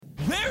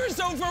There's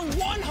over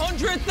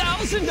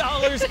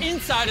 $100,000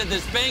 inside of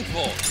this bank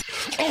vault.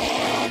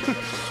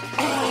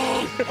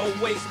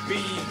 Always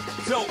be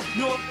dope.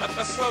 No,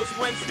 that's Rose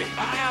Wednesday.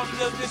 I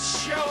love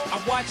this show.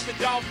 I watched the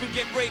dolphin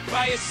get raped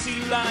by a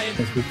sea lion.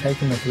 Since we've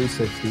taken the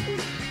 360,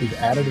 we've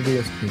added a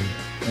VSP,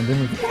 and then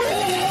we've...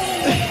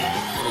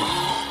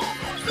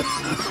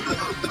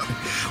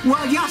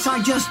 Well, yes,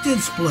 I just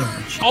did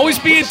splurge. Always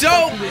being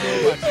dope.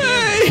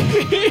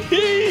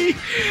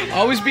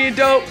 Always being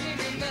dope.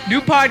 New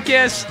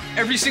podcast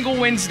every single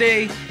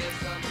Wednesday.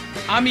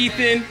 I'm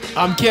Ethan.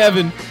 I'm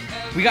Kevin.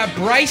 We got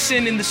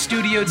Bryson in the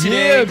studio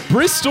today. Yeah,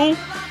 Bristol.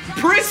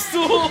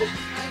 Bristol.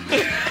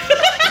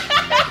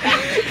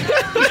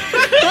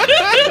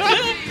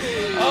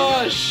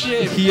 Oh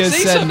shit. He has Say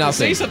said something.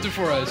 nothing. Say something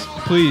for us.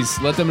 Please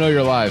let them know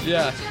you're live.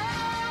 Yeah.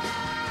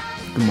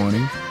 Good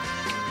morning.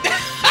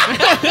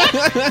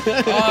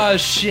 Oh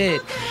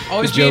shit.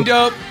 Always Good being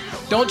joke.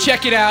 dope. Don't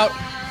check it out.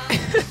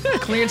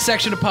 Clearance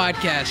section of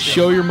podcast.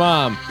 Show your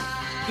mom.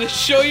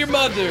 Show your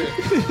mother.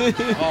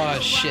 Oh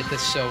shit,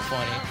 that's so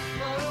funny.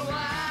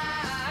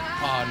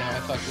 Oh no, I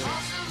fucked with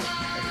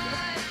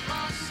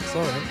it. It's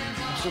all right.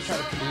 I'm still trying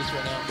to produce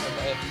right now.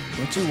 Okay.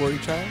 Don't you worry,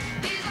 child.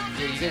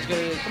 Yeah, you guys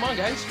gotta come on,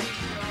 guys.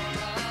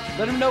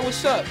 Let them know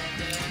what's up.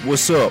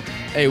 What's up?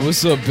 Hey,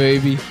 what's up,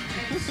 baby?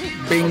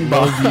 Bing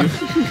bong.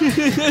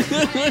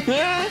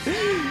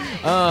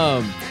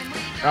 All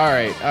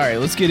right.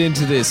 Let's get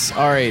into this.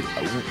 All right,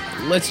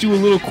 let's do a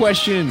little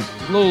question,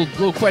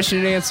 little question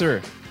and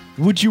answer.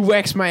 Would you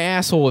wax my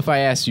asshole if I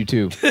asked you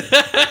to?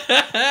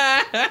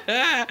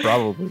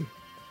 Probably.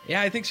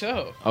 Yeah, I think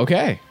so.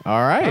 Okay.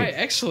 All right. All right,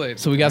 excellent.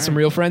 So we got some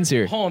real friends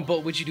here. Hold on,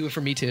 but would you do it for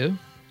me too?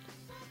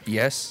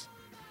 Yes.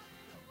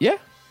 Yeah.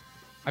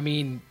 I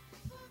mean,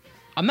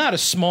 I'm not a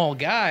small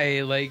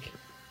guy,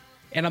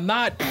 and I'm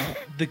not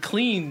the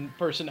clean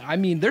person. I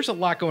mean, there's a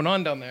lot going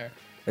on down there.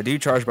 I do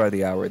charge by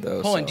the hour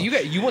though. Hold on,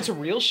 you want some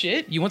real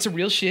shit? You want some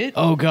real shit?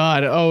 Oh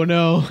God. Oh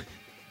no.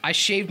 I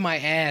shaved my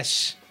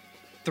ass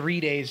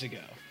 3 days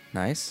ago.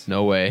 Nice.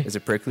 No way. Is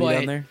it prickly But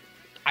down there?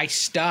 I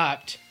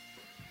stopped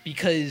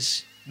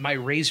because my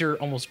razor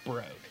almost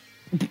broke.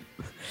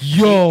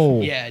 Yo.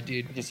 Yeah,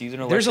 dude. Just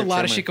using There's a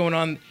lot of shit going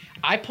on.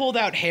 I pulled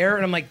out hair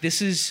and I'm like,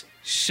 this is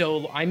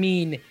so. I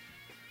mean,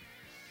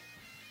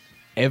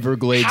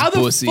 Everglades how the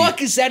pussy.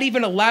 fuck is that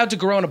even allowed to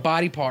grow on a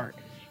body part?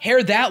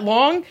 Hair that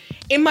long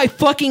in my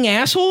fucking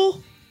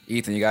asshole?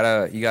 Ethan, you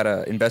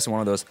gotta invest in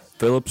one of those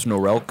Philips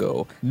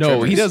Norelco.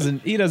 No, he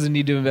trimmers. He doesn't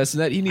need to invest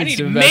in that. He needs need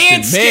to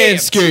invest in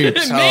Manscaped.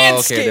 Manscaped. Oh,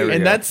 okay, there we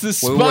And go. that's the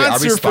Wait, are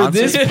we sponsor for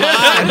this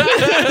sponsored?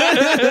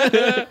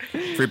 pod.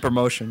 Free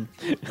promotion.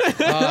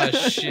 Oh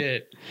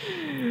shit,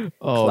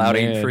 Oh,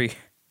 Clouding man. free.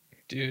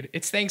 dude!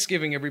 It's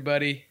Thanksgiving,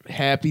 everybody.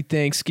 Happy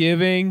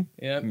Thanksgiving.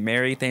 Yep.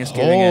 Merry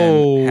Thanksgiving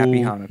Oh. and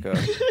Happy Hanukkah.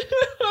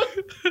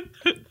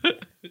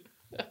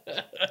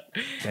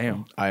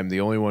 Damn. I'm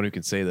the only one who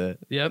can say that.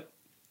 Yep.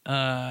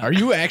 Are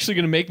you actually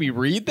going to make me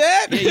read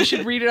that? Yeah, you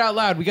should read it out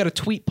loud. We got a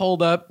tweet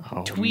pulled up.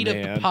 Oh, Tweet of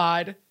the man.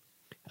 pod.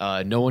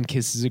 No one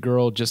kisses a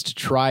girl just to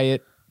try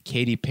it.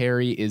 Katy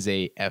Perry is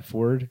a F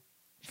word.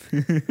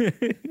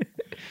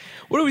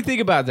 What do we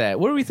think about that?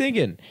 What are we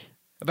thinking?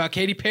 About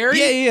Katy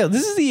Perry? Yeah.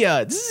 This is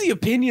the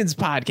opinions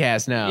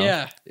podcast now.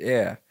 Yeah.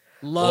 Yeah.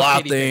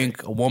 Love Katy Perry.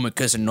 a woman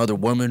kissing another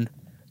woman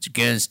is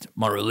against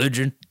my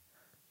religion,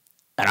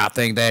 and I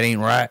think that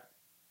ain't right.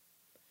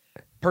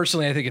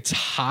 Personally, I think it's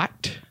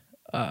hot.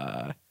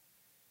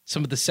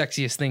 Some of the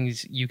sexiest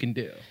things you can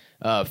do.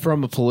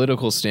 From a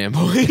political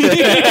standpoint.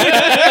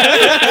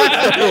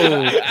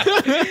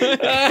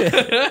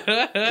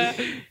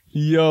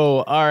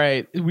 Yo, all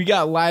right. We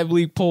got Live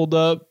Leak pulled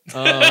up.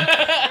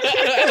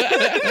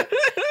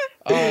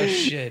 Oh,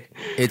 shit.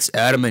 It's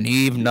Adam and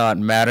Eve, not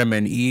Madam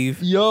and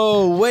Eve.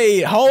 Yo,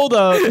 wait, hold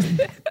up.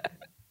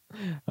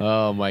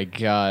 Oh my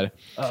God.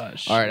 Oh,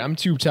 shit. All right, I'm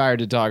too tired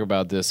to talk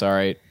about this. All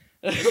right.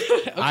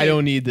 I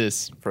don't need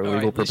this. For All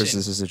legal right, purposes, listen.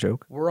 this is a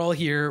joke. We're all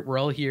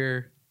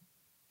here.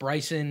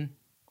 Bryson.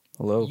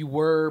 Hello. You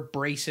were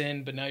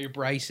Brayson, but now you're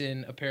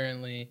Bryson,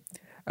 apparently.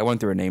 I went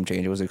through a name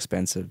change. It was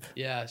expensive.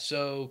 Yeah,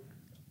 so,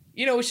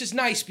 it's just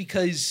nice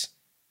because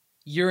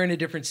you're in a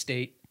different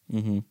state.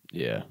 Mm-hmm.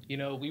 Yeah.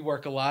 We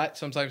work a lot.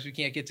 Sometimes we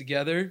can't get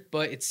together,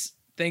 but it's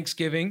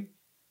Thanksgiving.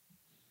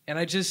 And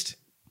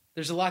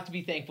there's a lot to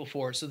be thankful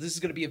for. So this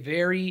is going to be a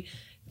very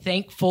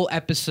thankful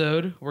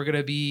episode. We're going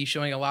to be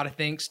showing a lot of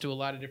thanks to a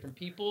lot of different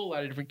people, a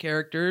lot of different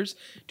characters,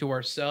 to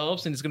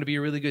ourselves, and it's going to be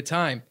a really good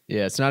time.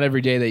 Yeah, it's not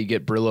every day that you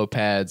get Brillo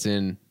pads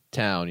in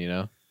town,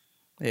 Yeah,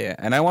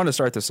 and I want to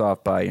start this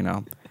off by,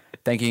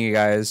 thanking you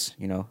guys,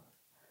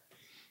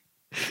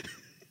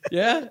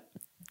 Yeah?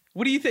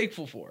 What are you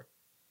thankful for?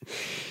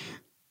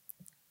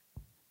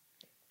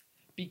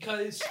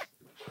 Because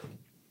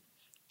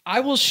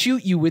I will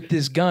shoot you with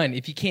this gun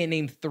if you can't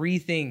name 3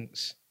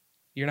 things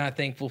you're not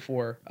thankful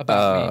for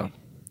about me.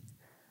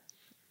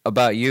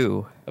 About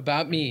you.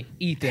 About me,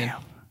 Ethan.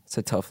 It's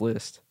a tough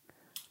list.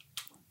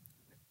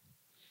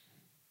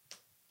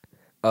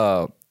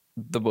 The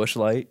Bush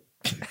Light.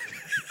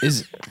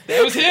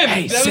 That was him.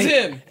 Hey, that was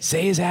say- him.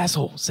 Say his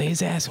asshole. Say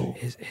his asshole.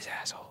 His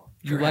asshole.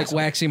 You like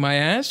waxing my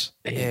ass?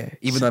 Yeah,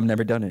 even though I've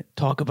never done it.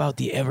 Talk about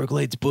the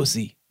Everglades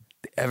pussy.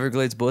 The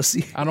Everglades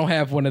pussy. I don't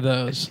have one of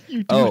those.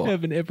 You do Oh.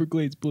 have an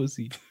Everglades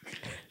pussy.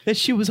 That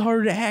shit was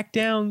harder to hack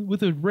down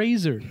with a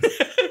razor than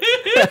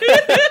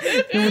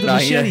with a Nah,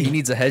 yeah, machete. he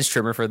needs a hedge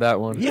trimmer for that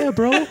one. Yeah,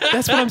 bro.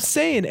 That's what I'm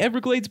saying.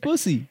 Everglades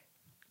pussy.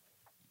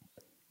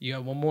 You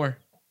got one more.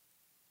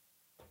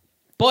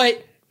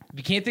 But if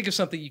you can't think of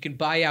something, you can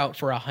buy out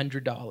for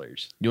 $100.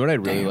 You know what I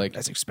really like?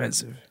 That's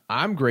expensive.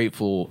 I'm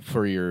grateful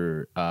for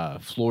your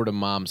Florida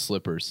mom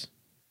slippers.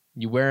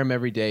 You wear them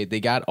every day.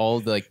 They got all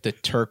the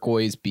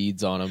turquoise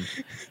beads on them.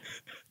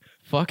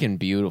 Fucking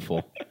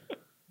beautiful.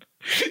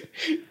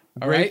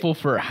 All right. Grateful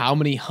for how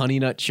many Honey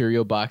Nut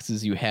Cheerio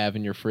boxes you have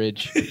in your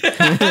fridge.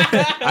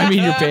 I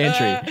mean your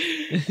pantry.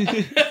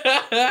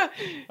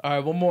 All right,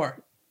 one more.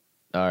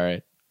 All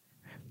right.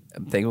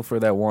 I'm thankful for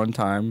that one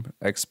time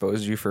I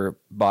exposed you for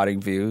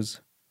botting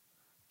views.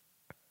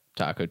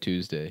 Taco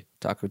Tuesday.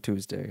 Taco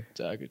Tuesday.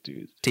 Taco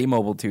Tuesday.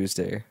 T-Mobile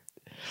Tuesday.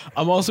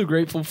 I'm also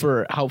grateful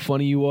for how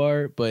funny you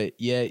are, but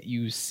yet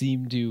you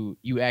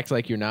act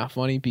like you're not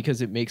funny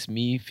because it makes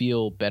me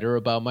feel better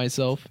about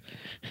myself.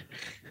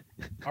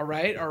 All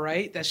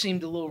right. That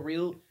seemed a little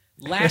real.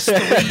 Last three.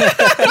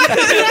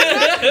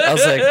 I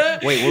was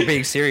like, wait, we're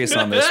being serious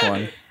on this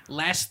one.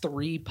 Last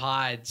 3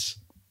 pods.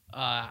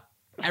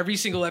 Every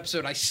single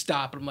episode I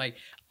stop and I'm like,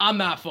 I'm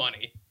not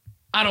funny.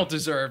 I don't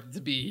deserve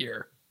to be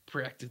here,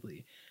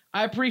 practically.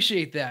 I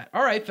appreciate that.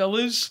 All right,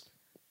 fellas.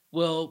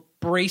 Well,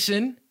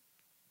 Brayson,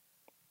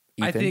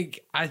 Ethan?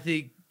 I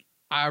think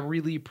I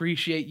really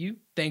appreciate you.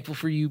 Thankful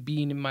for you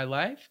being in my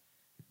life.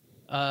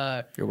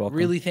 You're welcome.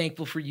 Really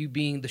thankful for you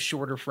being the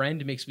shorter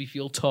friend. It makes me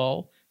feel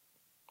tall.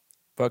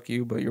 Fuck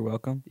you, but you're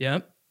welcome.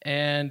 Yep.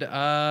 And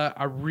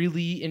I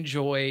really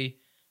enjoy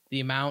the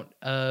amount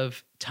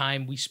of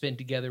time we spend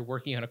together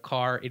working on a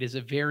car. It is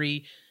a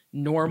very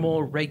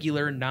normal,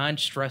 regular,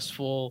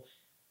 non-stressful,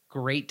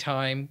 great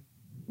time.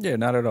 Yeah,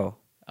 not at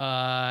all.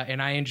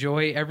 And I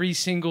enjoy every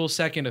single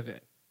second of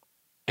it.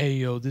 Hey,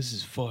 yo, this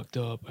is fucked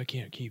up. I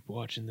can't keep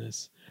watching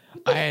this.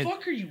 What the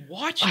fuck are you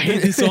watching? I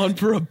had this on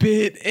for a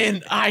bit,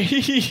 and I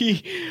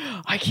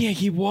can't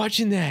keep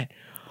watching that.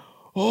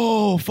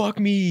 Oh, fuck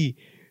me.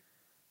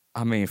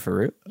 I mean, for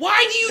real.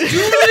 Why do you do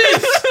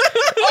this?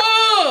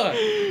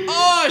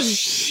 Oh,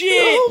 shit.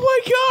 Oh,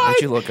 my God.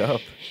 Why'd you look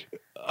up?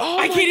 Oh,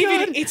 I my can't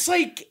God. even. It's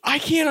like, I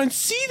can't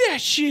unsee that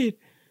shit.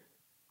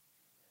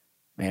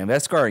 Man,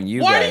 that's scarring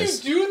you why guys.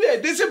 do you do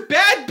that? That's a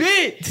bad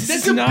bit. This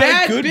That's is a not a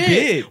bad good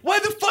bit. Why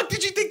the fuck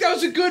did you think that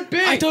was a good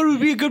bit? I thought it would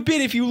be a good bit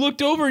if you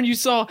looked over and you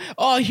saw,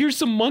 oh, here's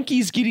some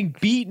monkeys getting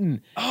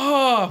beaten.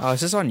 Oh,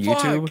 is this on fuck.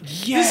 YouTube?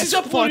 Yeah, This is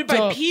it's uploaded fucked by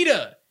up.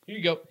 PETA. Here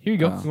you go. Here you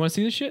go. Oh. You want to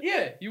see this shit?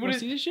 Yeah, You want to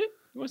see this shit?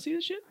 You want to see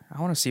this shit?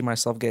 I want to see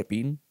myself get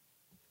beaten.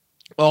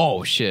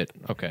 Oh, shit.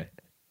 Okay.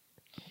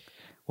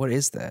 What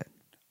is that?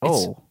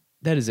 It's- Oh,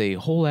 That is a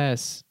whole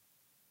ass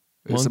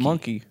it's a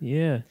monkey.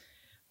 Yeah.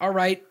 All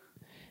right,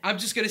 I'm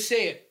just gonna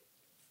say it.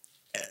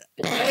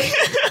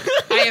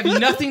 I have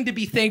nothing to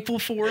be thankful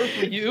for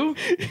you.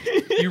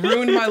 You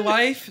ruined my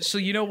life, so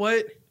you know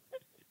what?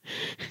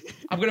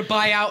 I'm gonna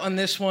buy out on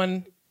this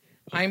one.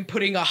 I'm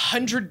putting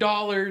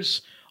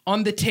 $100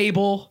 on the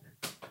table.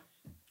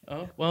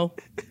 Oh well,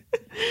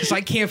 because I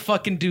can't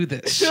fucking do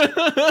this.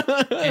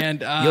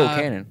 And Yo,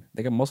 Cannon.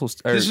 They got muscles.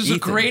 this was a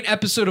great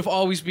episode of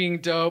Always Being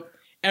Dope.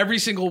 Every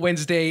single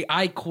Wednesday,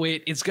 I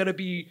quit. It's gonna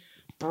be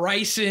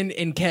Bryson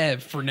and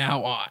Kev from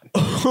now on.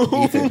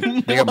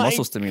 Ethan. They got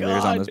muscle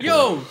stimulators on this. board.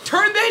 Yo,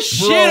 turn that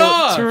shit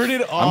off. Turn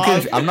it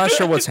off. I'm not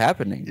sure what's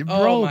happening.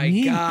 Oh my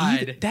me God.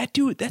 either. That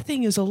dude, that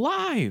thing is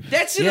alive.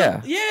 That's it.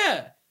 Yeah.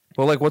 Yeah.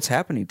 Well, like, what's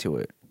happening to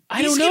it?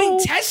 I He's don't know. getting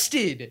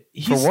tested.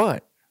 For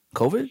what?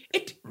 COVID?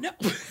 No.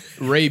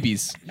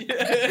 Rabies.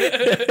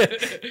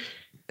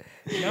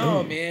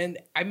 No, man.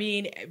 I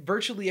mean,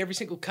 virtually every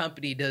single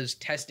company does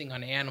testing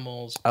on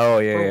animals Oh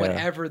yeah. for yeah.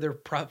 whatever their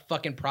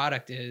fucking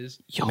product is.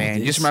 Yo, Man,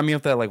 you just remind me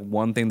of that like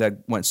one thing that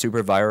went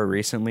super viral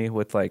recently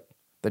with like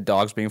the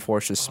dogs being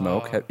forced to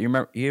smoke. Oh.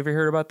 You ever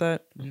heard about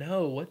that?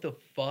 No, what the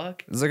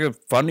fuck? It was like a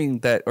funding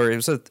that, or it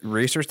was a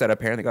research that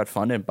apparently got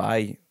funded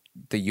by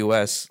the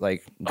U.S.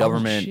 like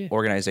government shit.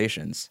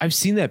 organizations. I've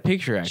seen that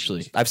picture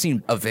actually. I've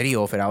seen a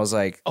video of it. I was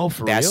like, Oh,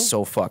 for that's real?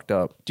 so fucked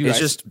up. Dude, it's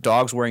I- just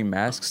dogs wearing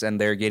masks and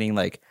they're getting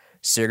like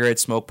cigarette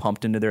smoke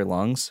pumped into their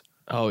lungs.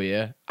 Oh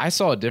yeah. I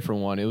saw a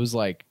different one. It was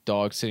like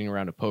dogs sitting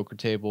around a poker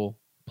table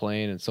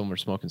playing and some were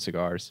smoking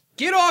cigars.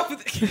 Get off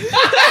of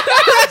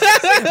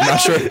I'm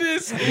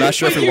not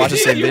sure if we watched the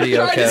same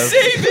video, Kev.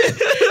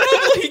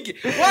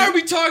 Kev. Why are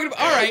we talking about?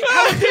 All right,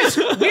 how about this?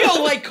 We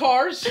all like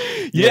cars.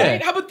 Yeah.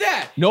 Right? How about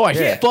that? No, I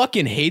Yeah.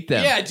 fucking hate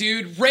them. Yeah,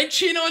 dude.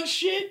 Wrenching on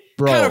shit?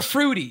 Bro. Kind of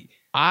fruity.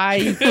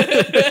 I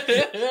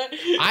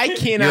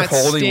cannot You're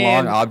holding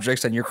stand long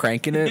objects and you're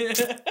cranking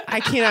it. I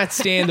cannot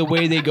stand the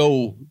way they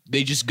go.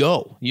 They just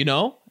go, you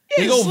know?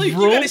 Yeah, They go it's like you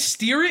vroom. gotta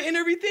steer it and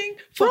everything.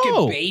 Bro.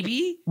 Fucking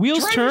baby. Wheels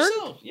Drive turn?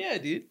 yourself. Yeah,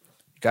 dude.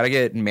 Gotta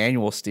get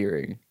manual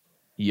steering.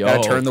 Yo,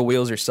 Gotta turn the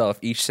wheels yourself.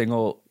 Each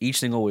single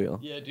wheel.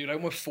 Yeah, dude, I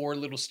want 4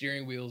 little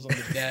steering wheels on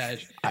the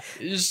dash.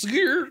 Just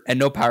here. And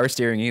no power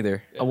steering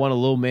either. I want a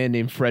little man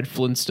named Fred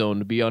Flintstone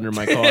to be under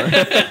my car.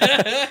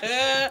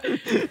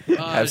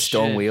 Have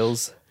stone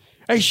wheels.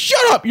 Hey,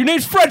 shut up! Your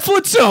name's Fred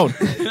Flintstone.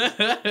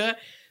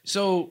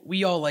 So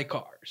we all like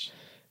cars.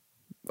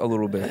 A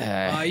little bit. You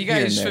Here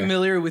guys and there.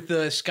 familiar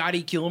with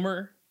Scotty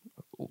Kilmer?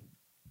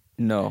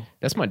 No.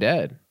 That's my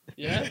dad.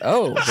 Yeah.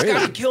 Oh, Scotty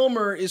really?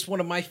 Kilmer is one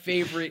of my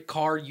favorite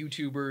car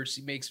YouTubers.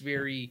 He makes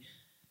very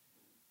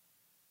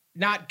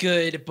not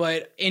good,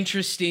 but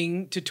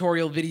interesting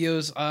tutorial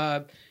videos.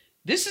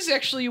 This is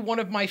actually one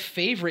of my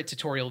favorite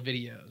tutorial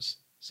videos.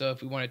 So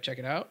if we want to check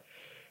it out.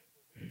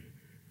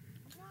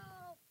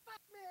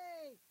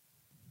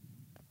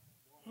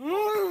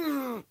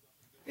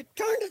 It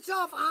turned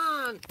itself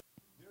on.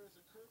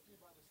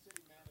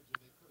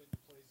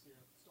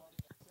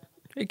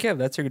 Hey, Kev,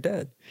 that's your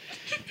dad.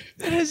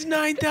 That has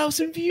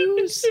 9,000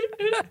 views.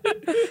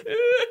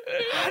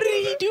 How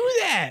did he do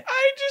that?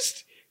 I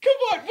just come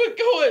on, but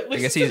go on. I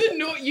guess Listen to the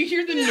noise. You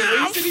hear the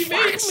noise that he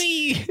makes.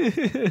 me.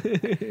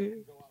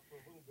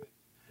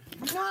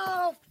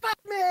 No, fuck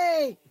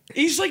me.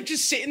 He's like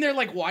just sitting there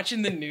like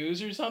watching the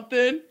news or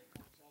something.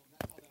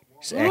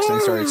 Just accidentally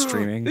started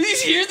streaming. Did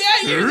you hear that?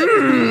 You hear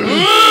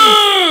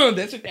that?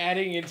 That's what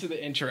adding into the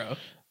intro.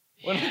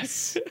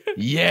 Yes.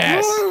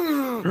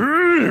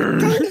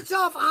 Turned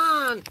itself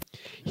on.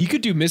 He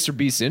could do Mr.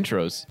 Beast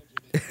intros.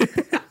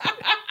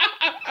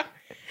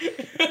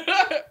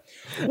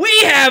 We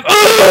have.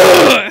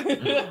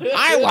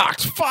 I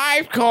locked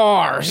 5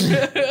 cars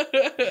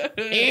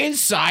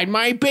inside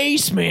my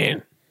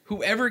basement.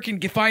 Whoever can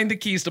find the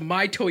keys to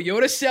my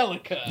Toyota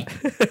Celica.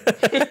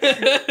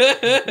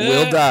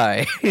 Will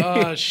die.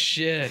 Oh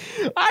shit!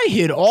 I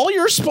hid all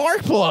your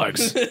spark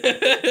plugs. Yo, what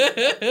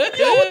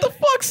the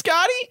fuck,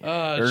 Scotty?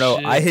 Oh Or no,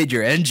 shit. I hid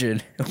your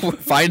engine.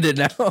 Find it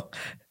now.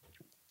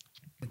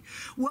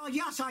 Well,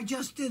 yes, I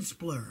just did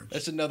splurge.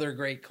 That's another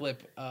great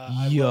clip.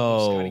 I Yo.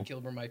 love Scotty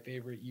Kilmer, my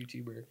favorite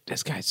YouTuber.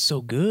 This guy's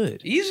so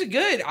good. He's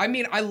good. I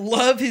mean, I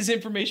love his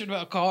information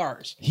about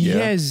cars. He Yeah.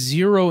 has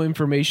zero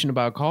information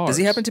about cars. Does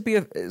he happen to be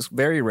it's a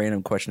very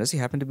random question. Does he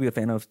happen to be a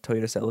fan of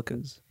Toyota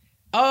Celicas?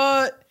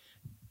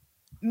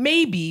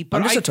 Maybe,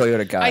 but I'm just a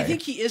Toyota guy. I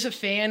think he is a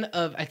fan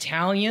of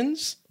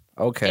Italians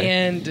Okay.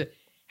 and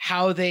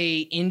how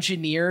they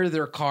engineer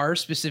their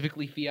cars,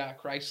 specifically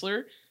Fiat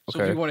Chrysler. So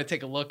if Okay. you want to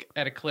take a look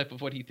at a clip of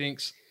what he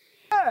thinks.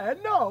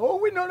 No,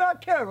 we do not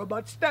care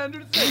about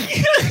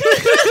standardization.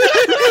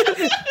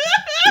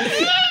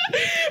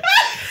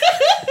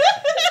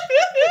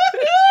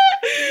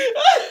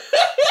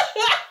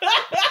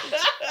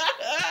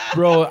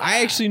 Bro,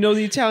 I actually know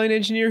the Italian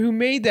engineer who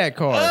made that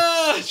car.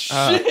 Oh,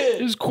 shit.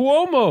 It was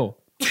Cuomo.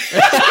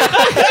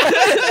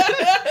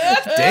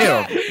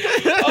 Damn.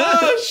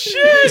 Oh,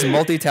 shit. He's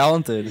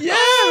multi-talented. Yeah,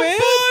 man.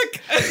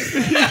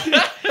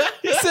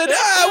 He said,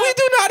 we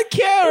do not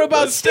care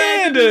about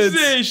standards.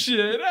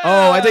 Standardization.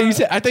 Oh, I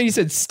thought you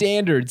said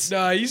standards.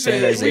 No, you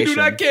said we do Standardization.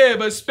 not care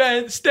about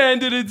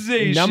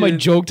standardization. Now my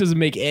joke doesn't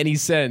make any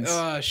sense.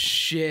 Oh,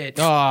 shit.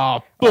 Oh,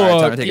 All right, time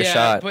to fuck. take a yeah,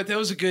 shot. but that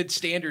was a good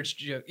standards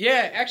joke.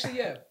 Yeah, actually,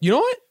 yeah. You know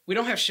what? We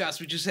don't have shots.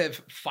 We just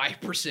have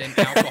 5%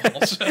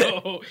 alcohol,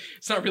 so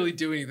it's not really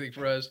doing anything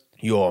for us.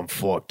 Yo, I'm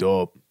fucked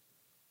up.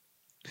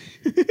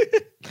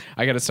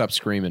 I gotta stop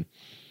screaming.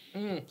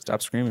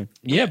 Stop screaming.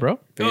 Yeah, bro.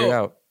 Figure it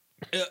out.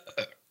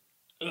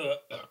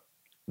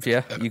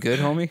 Yeah, you good,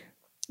 homie?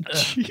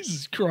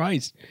 Jesus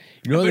Christ.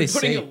 You know what We're they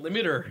putting say? a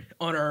limiter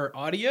on our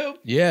audio.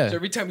 Yeah. So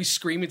every time we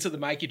scream into the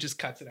mic, it just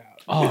cuts it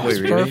out. Oh, Wait, it's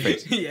really?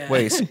 perfect. yeah.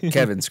 Wait,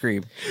 Kevin,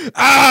 scream.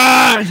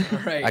 Ah! All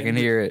right. I can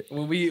hear it.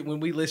 When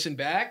we listen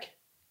back,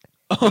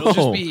 it'll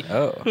just be.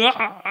 Oh.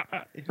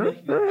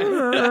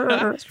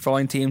 It's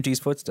following TMG's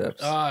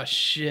footsteps. Oh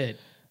shit.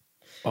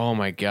 Oh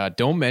my God.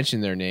 Don't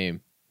mention their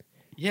name.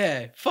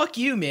 Yeah. Fuck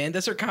you, man.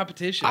 That's our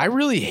competition. I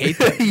really hate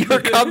that. Your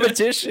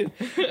competition.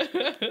 You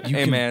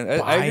Hey, can man, I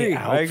buy agree.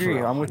 out I agree.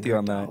 for I'm with you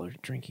on that.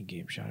 $100 Drinking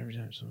game shot every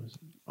time someone's.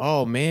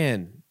 Oh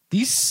man,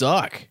 these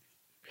suck.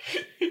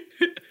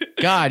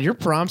 God, your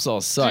prompts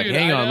all suck. Dude,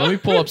 Hang I on, know. let me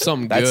pull up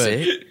something That's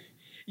good. it.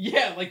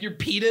 Yeah, like your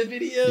PETA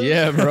videos.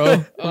 Yeah, bro.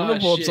 I'm gonna Oh,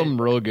 pull up shit. something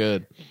real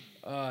good.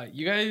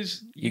 You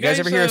guys. You guys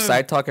ever hear of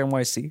Side Talk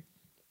NYC?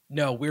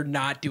 No, we're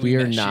not doing. We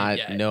are that not.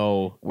 Shit yet.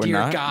 No, We're Dear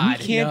not? God,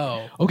 we can't.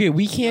 no. Okay,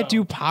 we can't No.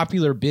 do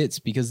popular bits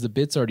because the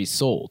bit's already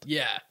sold.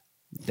 Yeah,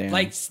 Damn.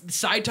 like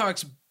Side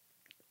Talks,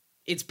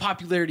 its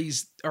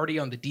popularity's already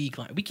on the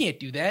decline. We can't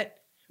do that.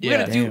 We're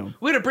Yeah. gonna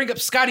we're gonna bring up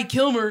Scotty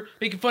Kilmer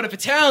making fun of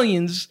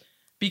Italians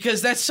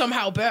because that's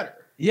somehow better.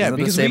 Yeah, Isn't it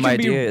the because same we can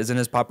idea? be. Isn't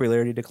his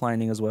popularity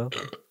declining as well?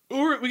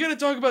 Or we gotta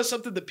talk about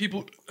something that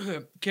people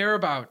care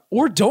about,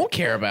 Or don't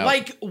care about.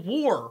 like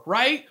war,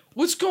 right?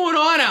 What's going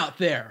on out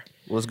there?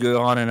 What's going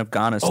on in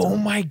Afghanistan? Oh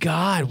my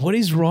God, what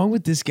is wrong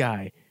with this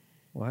guy?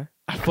 What?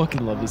 I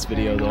fucking love this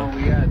video though.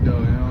 We got though,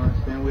 you know what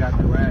I'm saying? We got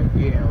the rag,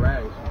 getting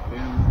rags, you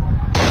feel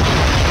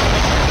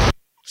me?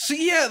 So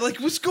yeah, like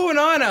what's going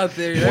on out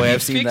there? Boy, Have you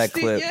I've seen that fixed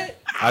it clip.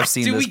 yet? I've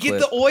seen Did this we get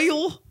clip. the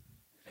oil?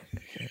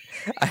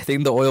 I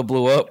think the oil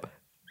blew up.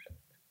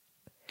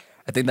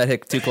 I think that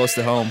hit too close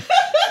to home.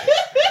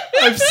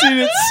 I've seen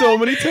it so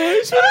many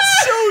times, but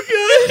it's so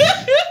good.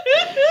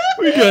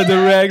 We got the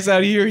Rex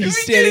out here. He's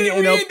standing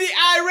in a... the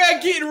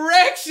Iraq getting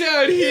Rex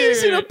out here.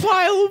 He's in a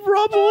pile of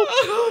rubble.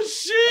 Oh,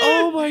 shit.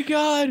 Oh, my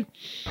God. You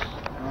know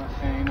what I'm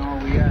saying? You know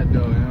where we at,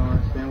 though. You know what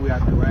I'm saying? We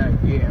out the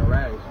rack, getting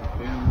racks. You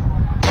feel me?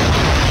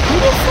 Who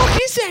the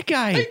fuck is that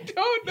guy? I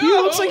don't know. He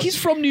looks like he's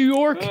from New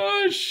York.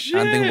 Oh, shit.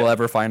 I don't think we'll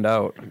ever find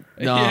out.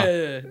 Nah.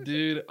 Yeah,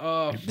 dude.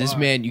 Oh, fuck. This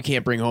man you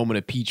can't bring home in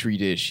a petri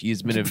dish. He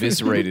has been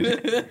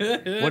eviscerated.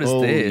 What is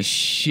Holy this?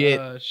 shit.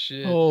 Oh,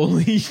 shit.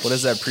 Holy shit. What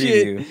is that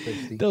preview?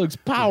 60. That looks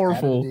We've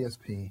powerful. added a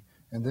DSP,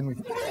 and then we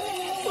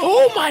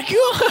Oh my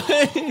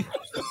god.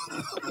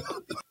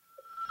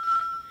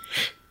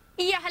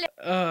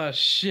 Oh,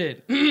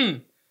 shit.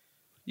 You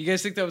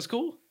guys think that was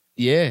cool?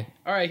 Yeah.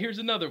 All right, here's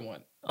another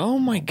one. Oh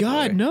my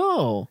god,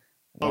 no.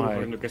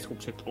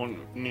 Aluehallinto-keskukset on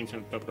niin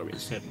sanottuja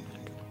provinsseja.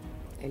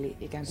 Eli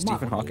ikään kuin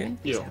Stephen Hawking?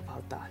 Joo.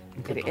 Valtaa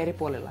eri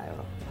puolilla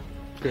Eurooppaa.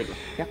 Kyllä.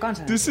 Ja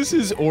kansan... This is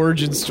his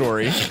origin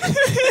story. What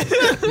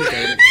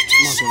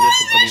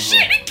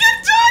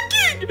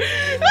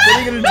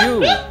are you gonna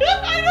do?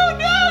 I don't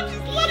know.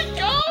 Just let it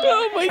go.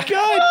 Oh my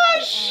god.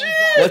 Oh, shit.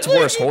 What's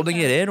worse, holding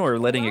it in or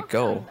letting it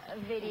go?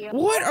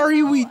 What are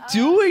we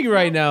doing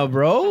right now,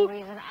 bro?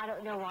 I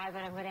don't know why,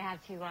 but I'm going to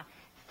have to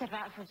step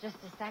out for just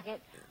a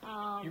second.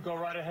 You go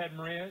right ahead,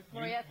 Maria.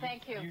 Maria,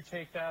 thank you. You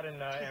take that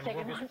and She's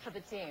taking one for the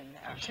team.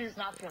 She's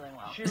not feeling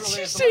well.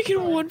 She's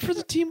taking one for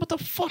the team. What the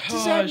fuck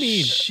does that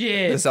mean?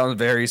 Shit. This sounds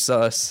very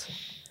sus.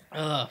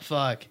 Oh,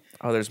 fuck.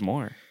 Oh, there's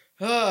more.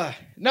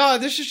 No,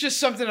 this is just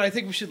something I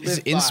think we should live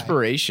It's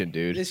inspiration,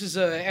 dude. This is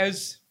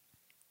as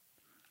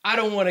I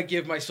don't want to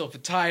give myself a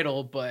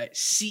title, but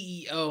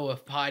CEO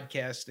of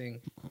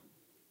podcasting.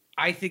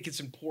 I think it's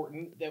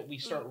important that we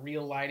start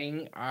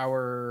realigning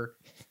our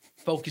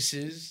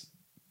focuses.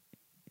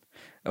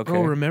 Okay.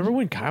 Bro, remember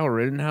when Kyle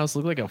Rittenhouse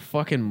looked like a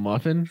fucking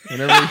muffin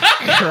whenever he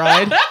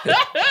cried?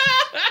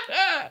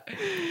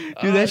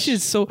 Dude, that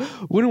shit's so...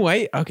 When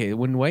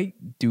white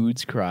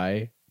dudes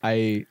cry,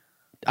 I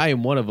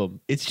am one of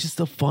them. It's just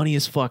the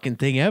funniest fucking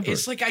thing ever.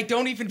 It's like I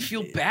don't even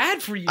feel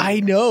bad for you. I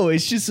know.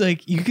 It's just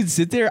like you can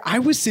sit there. I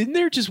was sitting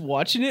there just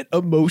watching it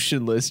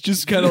emotionless,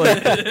 just kind of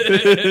like...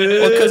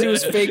 Well, because he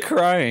was fake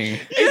crying.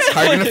 It's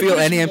hard to feel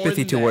any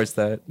empathy towards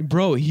that.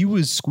 Bro, he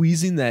was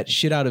squeezing that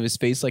shit out of his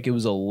face like it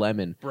was a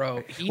lemon.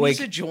 Bro, he needs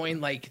to join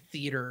like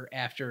theater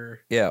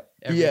after. Yeah.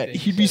 Yeah,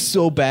 he'd be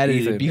so bad at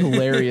it. It'd be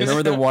hilarious.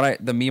 Remember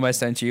the meme I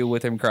sent you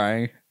with him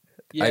crying?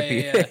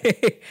 Yeah.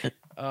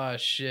 Oh,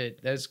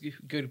 shit. That's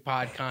good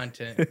pod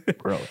content.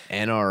 Bro,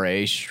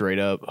 NRA straight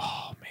up.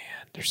 Oh,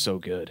 man. They're so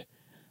good.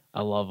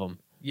 I love them.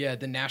 Yeah,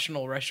 the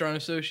National Restaurant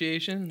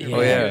Association. They're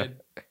Oh, yeah. good.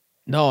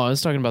 No, I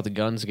was talking about the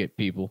guns get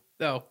people.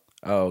 Oh.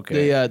 Oh,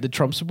 okay. The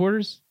Trump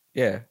supporters?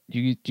 Yeah. Do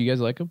you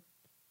guys like them?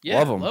 Yeah,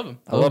 love them. love them.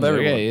 I love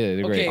everyone. Yeah,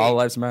 they're great. All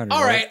lives matter.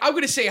 All right, I'm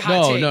going to say a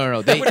hot take. No.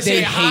 I'm gonna say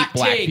They a hate hot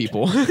black take.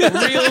 people.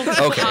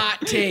 Real hot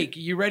take.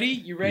 You ready?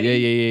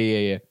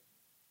 Yeah.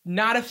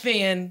 Not a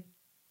fan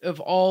of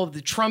all of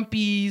the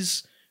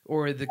Trumpies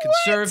or the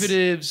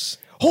conservatives.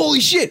 Holy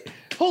shit.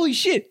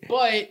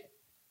 But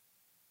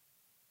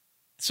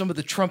some of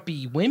the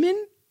Trumpy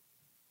women,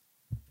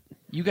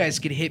 you guys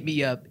could hit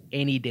me up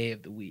any day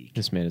of the week.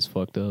 This man is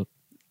fucked up.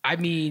 I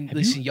mean,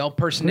 listen, y'all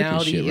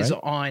personality is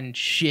on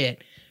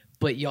shit,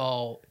 but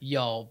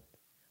y'all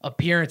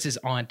appearance is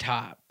on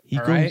top.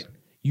 All right?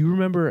 You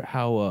remember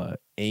how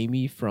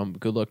Amy from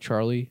Good Luck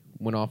Charlie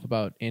went off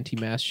about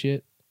anti-mask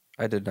shit?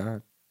 I did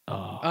not.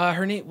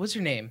 Her name, what's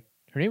her name?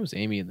 Her name was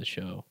Amy in the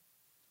show.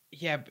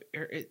 Yeah,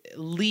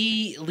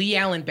 Lee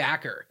Allen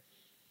Backer,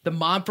 the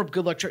mom from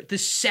Good Luck Charlie, the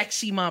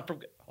sexy mom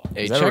from.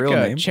 Hey, Is that a real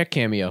name? check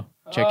Cameo.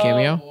 Check Oh,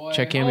 Cameo. boy.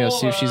 Check Cameo.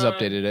 See if she's Hold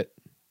updated it.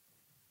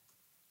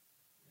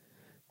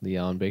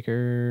 Leon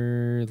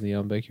Baker.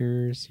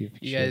 See if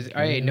You guys,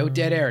 all right, no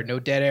dead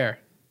air.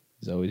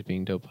 Is Always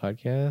Being Dope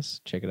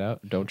podcast. Check it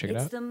out. Don't check it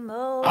out. The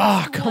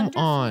most Come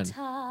on.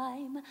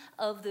 time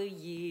of the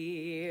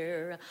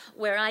year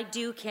where I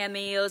do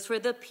cameos for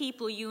the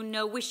people you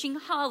know wishing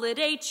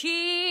holiday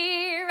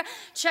cheer.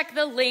 Check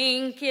the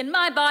link in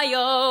my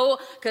bio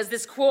because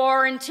this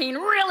quarantine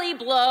really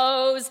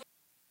blows.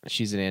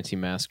 She's an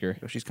anti-masker.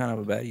 She's kind of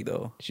a baddie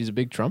though. She's a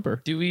big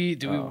Trumper. Do we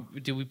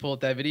pull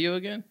up that video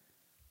again?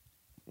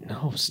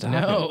 No, stop.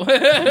 No.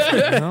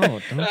 No,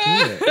 don't do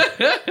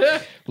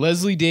it.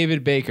 Leslie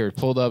David Baker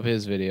pulled up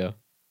his video.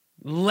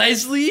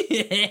 Leslie?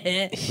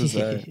 Who's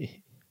that?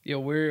 Yo,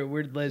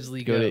 where'd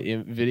Leslie Go go?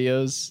 to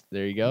videos.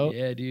 There you go.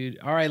 Yeah, dude.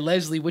 All right,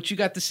 Leslie, what you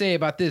got to say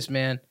about this,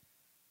 man?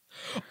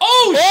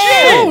 Oh,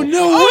 shit! Oh,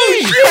 no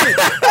way! Shit!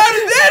 How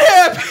did that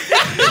happen?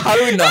 How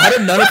do we know? How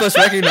did none of us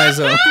recognize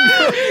him?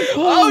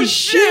 Oh,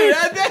 shit!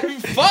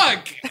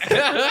 Fuck!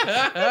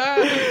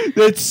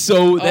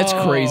 That's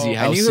crazy.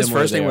 How I knew his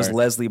similar first they name was are.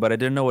 Leslie, but I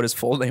didn't know what his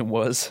full name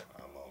was.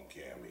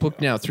 Book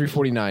now,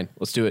 349.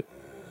 Let's do it.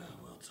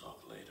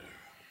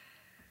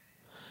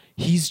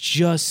 He's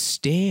just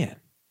Stan.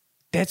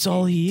 That's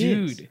all he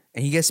is. Dude,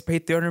 And he gets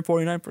paid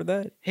 $349 for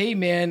that. Hey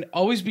man,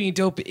 Always Being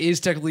Dope is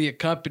technically a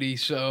company,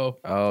 so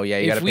Oh yeah,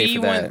 you got to pay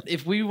for that.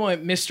 If we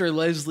want Mr.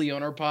 Leslie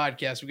on our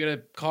podcast, we got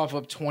to cough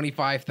up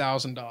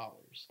 $25,000.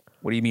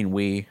 What do you mean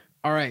we?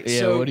 All right, Yeah,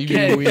 so what do you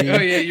Kev, mean we? oh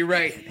yeah, you're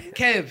right.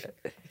 Kev,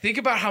 think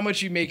about how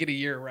much you make in a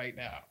year right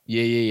now.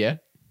 Yeah.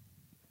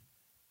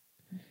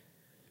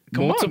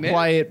 Come on,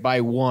 Multiply man. it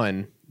by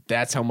 1.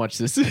 That's how much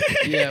this is.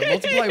 Yeah,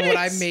 multiply what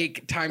I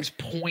make times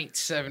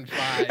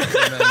 0.75.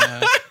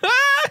 And then,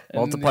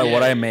 Multiply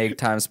what I make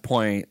times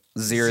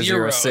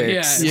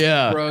 .006.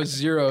 Yeah, bro,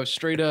 0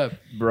 straight up,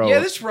 Bro. Yeah,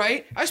 that's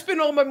right. I spend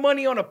all my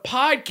money on a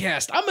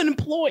podcast. I'm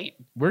unemployed.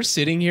 We're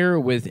sitting here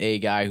with a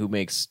guy who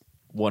makes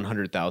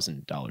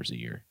 $100,000 a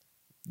year.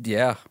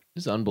 Yeah.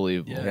 It's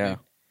unbelievable. Yeah.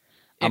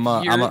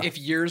 If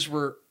years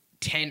were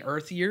 10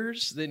 Earth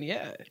years, then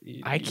yeah.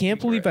 I can't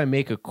believe I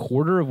make a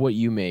quarter of what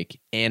you make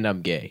and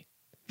I'm gay.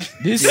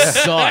 This Yeah.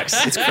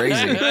 sucks. It's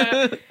crazy.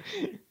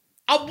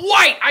 I'm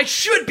white. I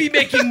should be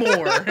making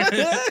more.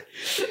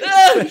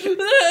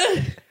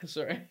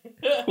 Sorry.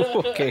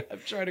 Okay. I'm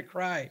trying to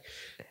cry.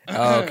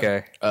 Oh,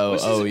 okay.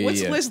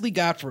 What's Leslie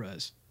got for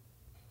us?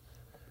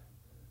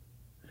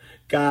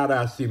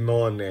 Cara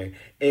Simone,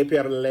 e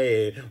per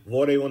lei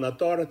vorrei una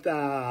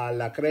torta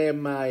alla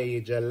crema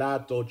e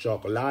gelato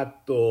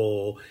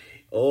cioccolato.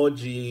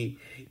 Oggi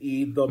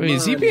e domani. Wait,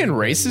 is he being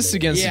racist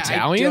against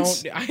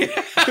Italians?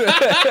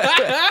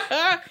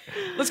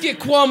 Let's get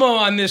Cuomo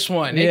on this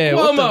one. Hey, Yeah,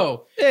 what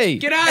Cuomo. Hey.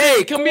 Get out Hey,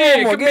 here. Come Cuomo,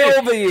 here. Come get here.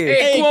 over here.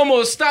 Hey,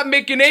 Cuomo, stop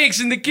making eggs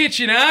in the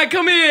kitchen, huh?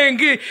 Come here and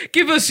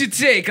give us your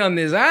take on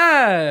this,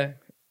 huh?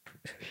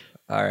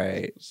 All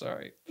right.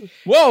 Sorry.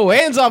 Whoa,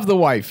 hands off the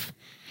wife.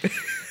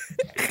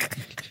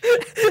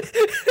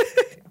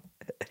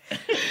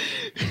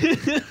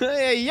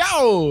 Hey,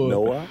 yo.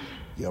 Noah,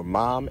 your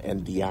mom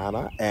and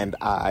Deanna and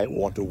I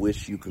want to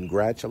wish you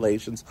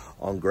congratulations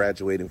on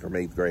graduating from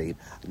 8th grade.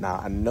 Now,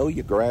 I know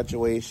your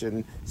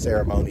graduation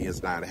ceremony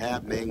is not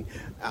happening,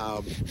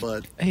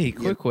 but... Hey,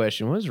 quick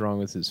question. What's wrong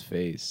with his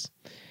face?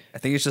 I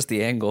think it's just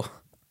the angle.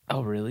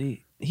 Oh,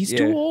 really? He's Yeah.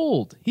 too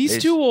old. He's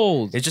It's- too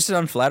old. It's just an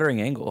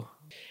unflattering angle.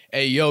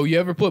 Hey, yo, you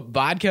ever put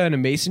vodka in a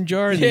mason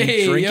jar and then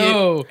Hey, you drink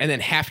yo. it and then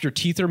half your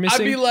teeth are I'd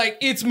missing? be like,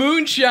 it's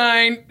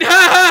moonshine.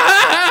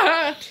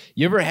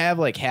 You ever have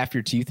like half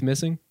your teeth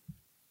missing?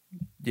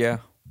 Yeah.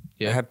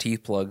 I have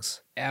teeth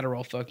plugs.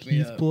 Adderall fucked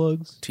me up.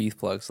 Plugs? Teeth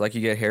plugs. Like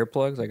you get hair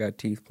plugs, I got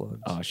teeth plugs.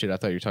 Oh, shit. I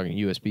thought you were talking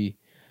USB.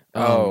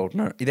 Oh,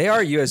 no. They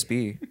are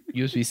USB.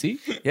 USB-C?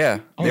 Yeah.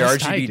 Oh, They're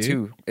that's RGB tight, dude.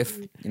 too, if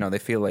they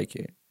feel like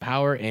it.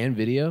 Power and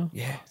video?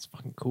 Yeah. It's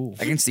fucking cool.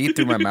 I can see it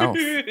through my mouth.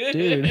 Dude.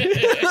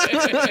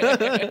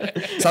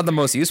 It's not the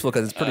most useful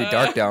because it's pretty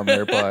dark down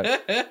there, but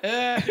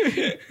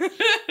Hey,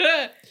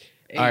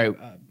 All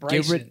right.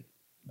 Bryson.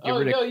 Get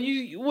rid of- no,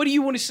 what do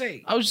you want to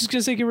say? I was just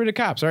going to say get rid of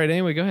cops. All right,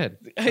 anyway, go ahead.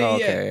 Oh,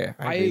 okay,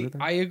 I agree with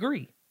that. I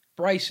agree.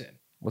 Bryson,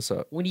 what's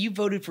up? when you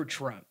voted for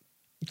Trump,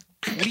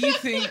 what do you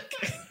think?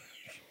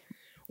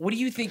 What do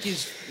you think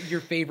is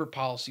your favorite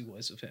policy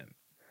was of him?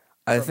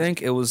 I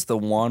think it was the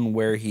one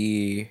where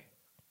he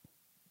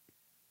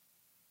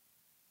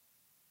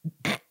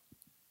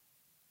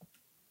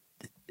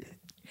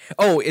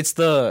Oh, it's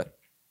the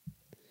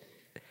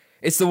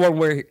one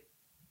where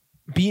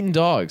Beating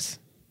dogs.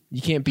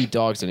 You can't beat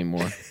dogs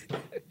anymore.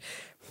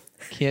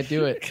 Can't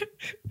do it.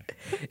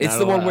 it's Not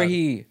the one where allowed.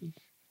 he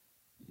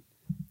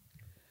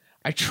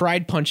I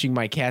tried punching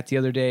my cat the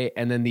other day,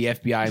 and then the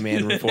FBI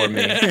man reformed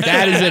me.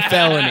 That is a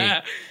felony.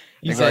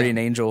 the guardian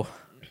angel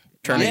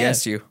turned Yeah.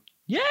 against you.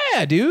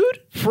 Yeah, dude.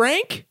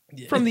 Frank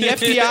from the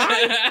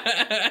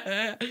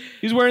FBI.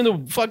 He's wearing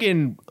the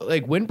fucking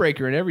like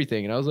windbreaker and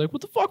everything, and I was like,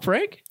 "What the fuck,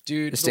 Frank?"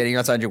 Dude, Just standing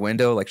outside your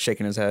window, like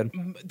shaking his head.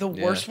 the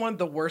worst one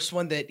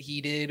that he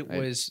did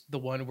was the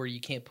one where you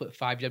can't put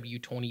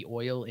 5W20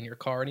 oil in your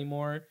car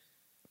anymore.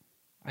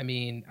 I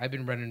mean, I've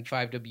been running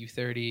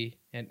 5W30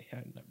 and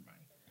never mind.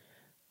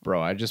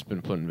 Bro, I just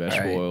been putting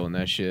vegetable oil in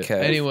that shit.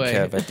 Kev, Anyway,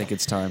 Kev, I think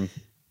it's time.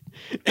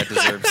 That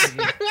deserves.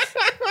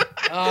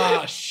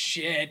 Oh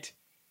shit.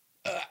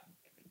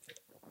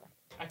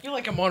 I feel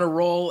like I'm on a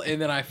roll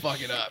and then I fuck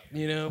it up,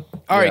 you know?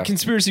 all right,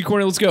 conspiracy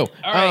corner. Let's go.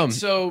 All right,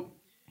 so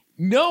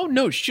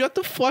no, shut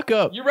the fuck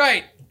up. you're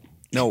right.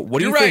 No, what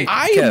do You're you think?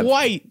 right. I am Kev,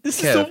 white.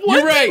 This is Kev. the one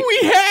You're thing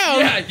right. we have.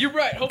 Yeah, you're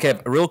right. Hold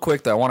Kev, real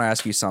quick though, I want to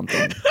ask you something.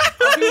 on.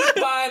 I'll do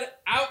the pod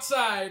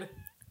outside.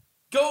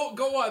 Go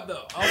on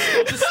though.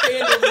 I'll just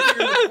stand over here in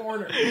the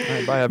corner.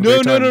 Bye, have a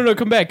No, great time. no.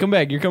 Come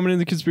back. You're coming in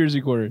the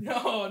conspiracy corner.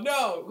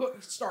 No.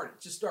 Start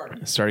it. Just start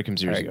it. Start a All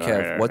conspiracy. right,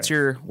 Kev,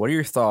 what are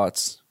your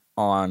thoughts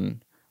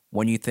on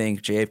when you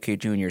think JFK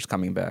Jr. is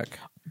coming back?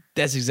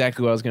 That's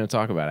exactly what I was going to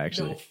talk about,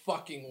 actually. No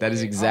fucking way. That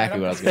is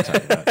exactly All what I right, was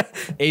going to talk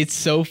about. It's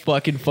so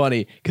fucking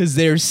funny because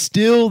they're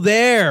still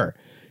there.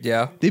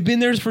 Yeah. They've been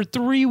there for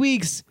 3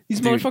 weeks. These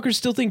Dude. motherfuckers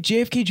still think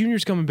JFK Jr.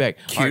 is coming back.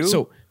 All right,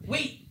 so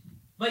Wait,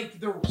 like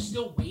they're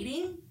still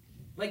waiting?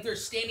 Like they're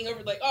standing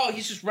over, like, oh,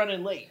 he's just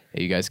running late.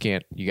 hey, you guys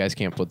can't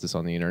put this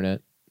on the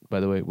internet. By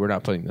the way, we're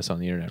not putting this on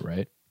the internet,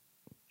 right?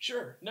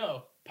 Sure,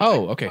 no.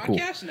 Oh, okay, cool.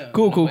 Podcast? No.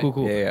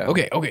 Cool. Yeah.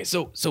 Okay.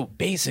 So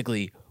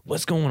basically,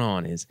 what's going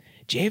on is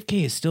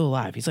JFK is still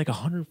alive. He's like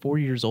 104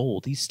 years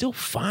old. He's still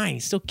fine.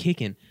 He's still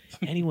kicking.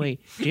 Anyway,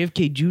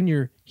 JFK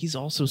Jr., he's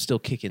also still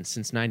kicking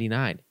since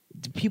 99.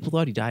 People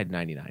thought he died in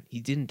 99. He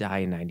didn't die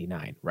in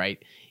 99,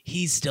 right?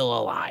 He's still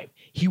alive.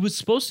 He was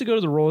supposed to go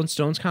to the Rolling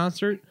Stones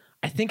concert.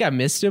 I think I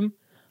missed him,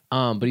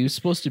 but he was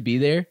supposed to be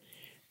there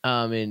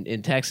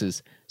in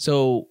Texas.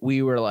 So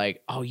we were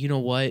like, oh, you know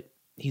what?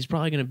 He's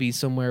probably going to be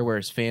somewhere where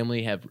his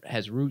family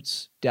has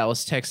roots.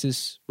 Dallas,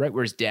 Texas, right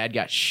where his dad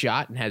got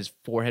shot and has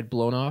forehead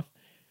blown off.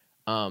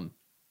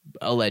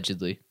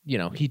 Allegedly. You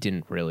know, he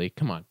didn't really.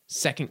 Come on.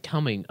 Second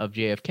coming of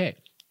JFK.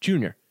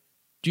 Junior.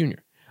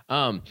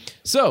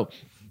 So,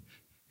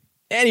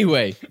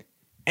 anyway,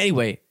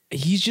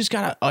 he's just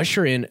got to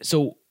usher in.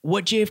 So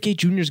what JFK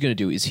Jr. is going to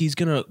do is he's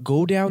going to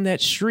go down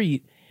that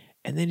street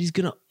and then he's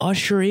going to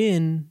usher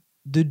in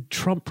the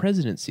Trump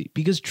presidency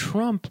because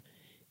Trump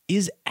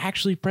is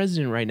actually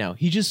president right now.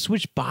 He just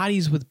switched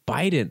bodies with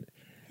Biden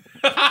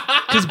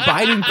because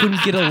Biden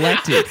couldn't get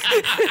elected.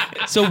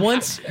 So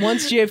once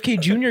JFK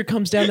Jr.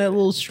 comes down that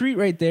little street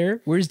right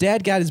there where his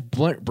dad got his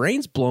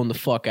brains blown the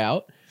fuck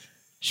out,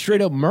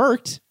 straight up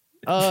murked,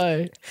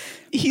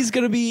 everything's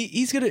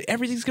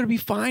gonna be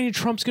fine and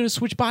Trump's gonna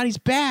switch bodies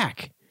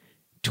back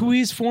to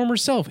his former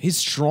self, his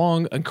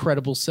strong,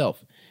 incredible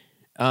self.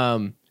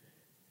 By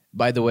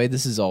the way,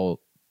 this is all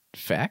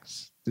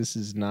facts. This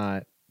is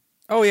not.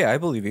 Oh yeah, I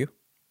believe you.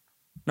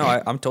 No,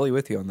 I'm totally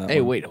with you on that. Hey,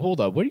 one. wait, hold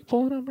up. What are you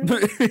pulling up, bro?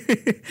 What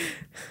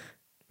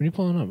are you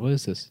pulling up? What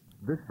is this?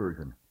 This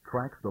version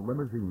tracks the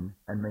limousine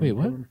and Wait,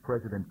 what? maintains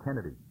President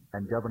Kennedy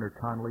and Governor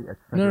Connolly at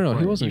No, he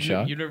frame. wasn't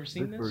shot. You've never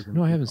seen this? version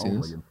No, I haven't is seen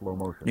only this. in slow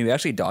motion. You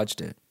actually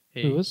dodged it.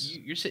 Hey, Who was-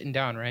 you're sitting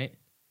down, right?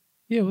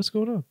 Yeah, what's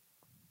going on?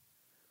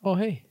 Oh,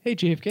 hey,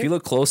 JFK. If you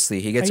look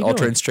closely, he gets How you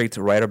ultra doing? straight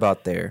to right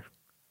about there.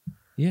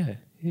 Yeah.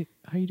 Hey,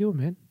 how you doing,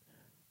 man?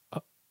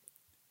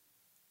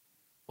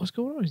 What's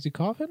going on? Is he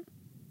coughing?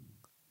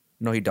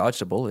 No, he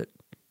dodged a bullet.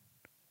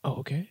 Oh,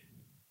 okay.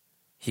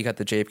 He got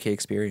the JFK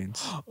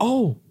experience.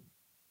 Oh,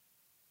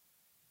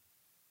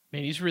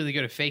 Man, he's really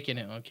good at faking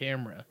it on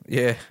camera.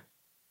 Yeah.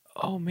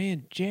 oh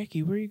man,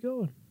 Jackie, where are you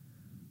going?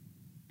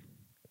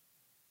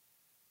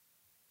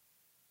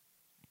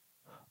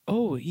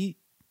 Oh, did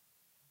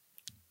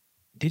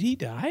he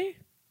die?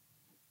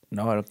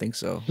 No, I don't think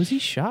so. Was he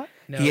shot?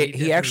 No, he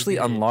definitely actually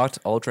did. unlocked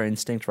Ultra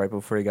Instinct right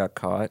before he got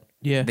caught.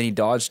 Yeah. Then he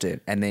dodged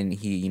it, and then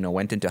he,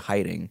 went into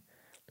hiding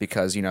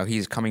because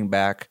he's coming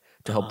back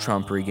to help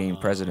Trump regain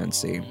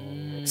presidency.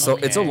 So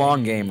it's a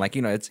long game. Like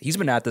he's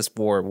been at this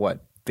for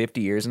what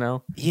 50 years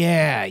now.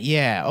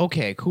 Yeah.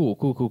 Okay,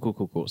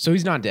 cool. So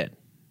he's not dead.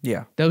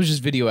 Yeah. That was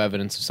just video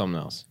evidence of something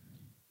else.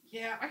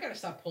 Yeah, I gotta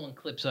stop pulling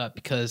clips up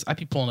because I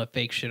be pulling up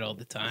fake shit all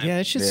the time. Yeah,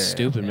 it's just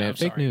stupid, man. I'm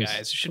Fake sorry, news. guys.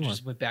 I should Come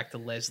just went back to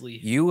Leslie.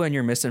 You and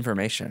your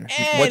misinformation.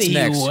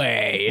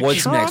 Anyway,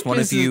 What's Trump next? One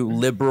is of you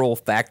liberal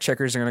fact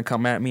checkers are going to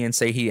come at me and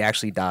say he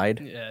actually died.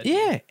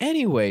 Yeah.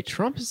 Anyway,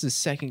 Trump is the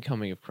second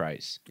coming of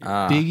Christ.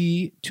 Ah.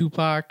 Biggie,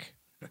 Tupac,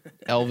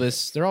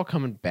 Elvis, they're all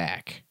coming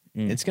back.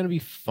 It's gonna be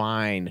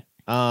fine.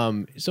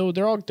 So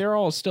they're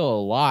all still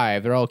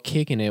alive. They're all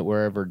kicking it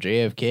wherever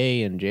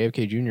JFK and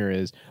JFK Jr.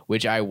 is,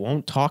 which I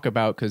won't talk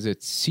about because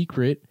it's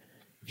secret.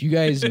 If you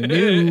guys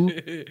knew,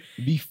 you'd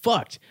be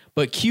fucked.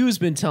 But Q's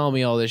been telling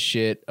me all this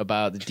shit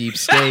about the deep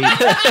state.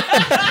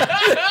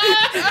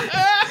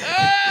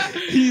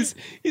 He's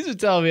been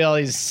telling me all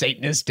these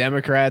Satanist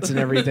Democrats and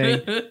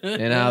everything,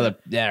 and how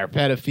they're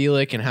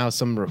pedophilic, and how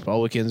some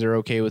Republicans are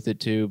okay with it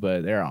too,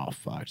 but they're all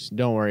fucked.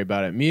 Don't worry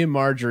about it. Me and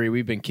Marjorie,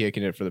 we've been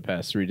kicking it for the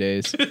past 3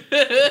 days.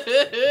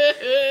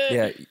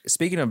 Yeah.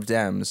 Speaking of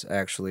Dems,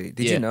 actually,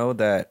 did Yeah. you know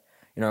that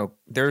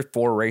there are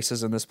 4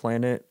 races on this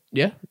planet?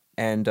 Yeah.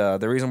 And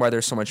the reason why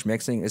there's so much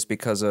mixing is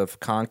because of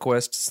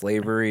conquest,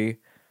 slavery.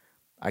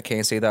 I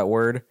can't say that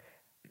word,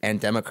 and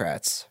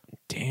Democrats.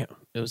 Damn,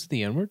 it was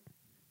the N word.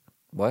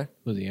 What?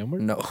 Was the N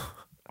word? No.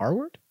 R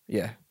word?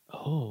 Yeah.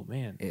 Oh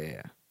man.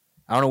 Yeah.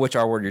 I don't know which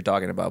R word you're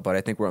talking about, but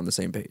I think we're on the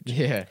same page.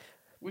 Yeah.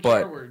 Which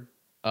But- R word?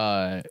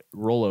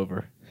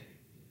 Rollover.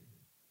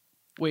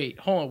 Wait,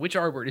 hold on. Which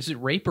R word? Is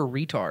it rape or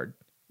retard?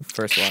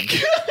 First one.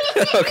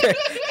 Okay.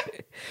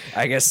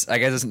 I guess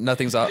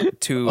nothing's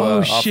too Oh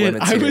off shit!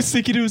 limits I here. was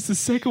thinking it was the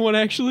second one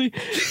actually.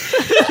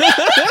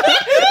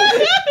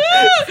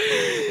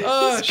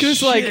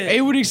 Because like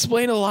it would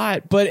explain a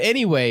lot. But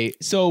anyway,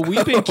 so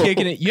we've been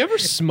kicking it. You ever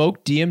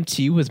smoked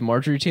DMT with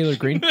Marjorie Taylor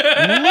Greene?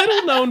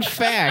 Little known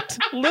fact,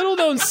 little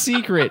known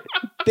secret.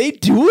 They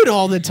do it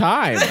all the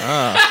time.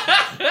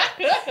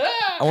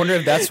 I wonder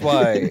if that's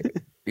why.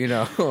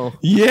 Yeah.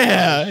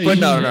 But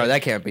no,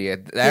 that can't be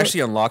it. That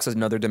actually unlocks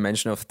another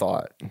dimension of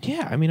thought.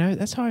 Yeah, I mean,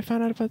 that's how I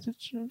found out about the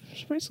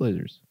space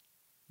lasers.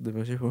 The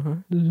space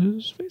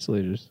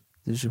lasers.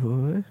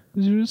 The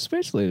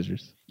space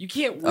lasers. You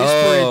can't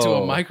whisper into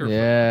a microphone.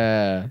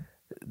 Yeah.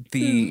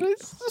 The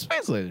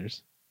space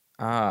lasers.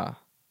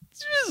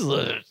 Space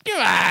lasers.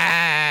 Come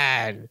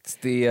on. It's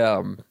the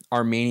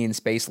Armenian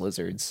space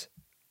lizards.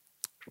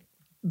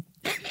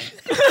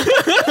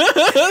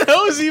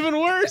 That was even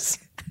worse.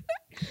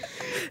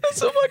 That's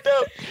so fucked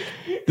up.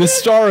 The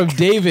Star of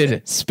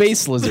David,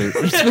 Space Lizard.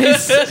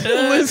 Space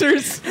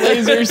Lizards,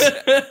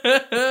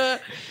 lasers.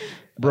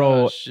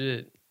 Bro,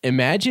 shit.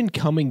 Imagine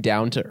coming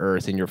down to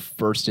Earth and your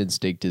first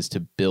instinct is to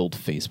build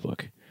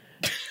Facebook.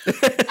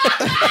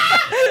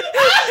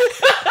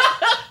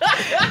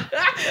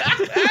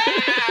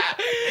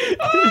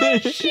 Oh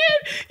shit!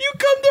 You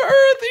come to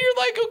Earth and you're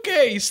like,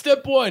 okay,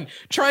 step one,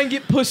 try and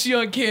get pussy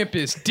on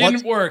campus.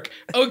 Didn't work.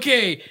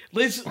 Okay,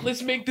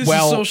 let's make this a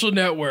social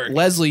network.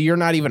 Leslie, you're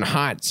not even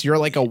hot. So you're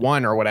like a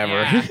 1 or whatever.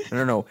 Yeah.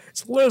 No.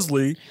 It's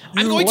Leslie.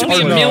 I'm going to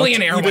be a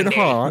millionaire one day.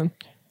 Hot.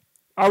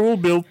 I will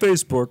build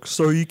Facebook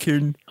so you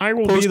can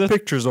post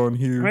pictures on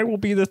here. I will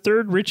be the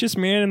 3rd richest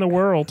man in the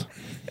world.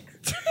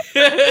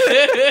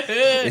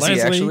 Is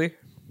he actually?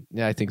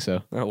 Yeah, I think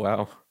so. Oh,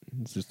 wow.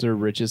 He's the 3rd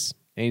richest,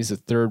 and he's the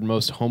 3rd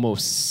most Homo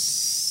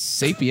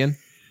sapien.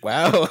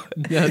 Wow.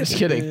 No, I'm just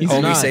kidding. He's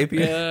Homo not.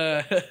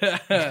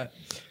 sapien?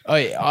 Oh,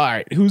 yeah,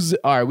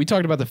 all right. We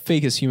talked about the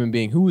fakest human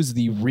being. Who is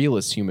the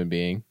realest human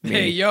being?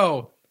 Hey,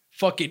 yo,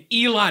 fucking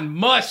Elon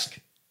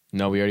Musk.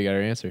 No, we already got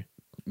our answer.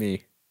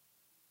 Me.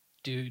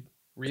 Dude,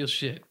 real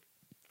shit.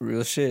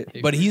 Real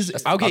shit. But he's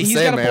okay. I'm He's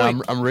saying, got a man,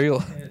 point. I'm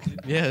real.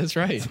 Yeah, that's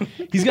right.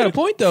 He's got a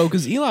point though,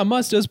 because Elon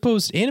Musk does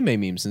post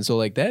anime memes and so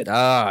like that.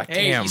 Ah,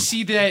 Hey, damn. you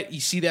see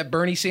that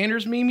Bernie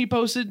Sanders meme he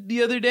posted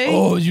the other day?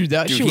 Oh, dude,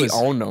 that shit he was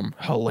owned them.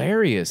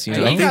 hilarious. You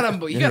He know? got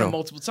him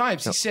multiple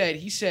times.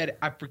 He said,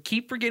 I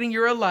keep forgetting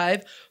you're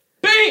alive.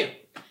 Bam!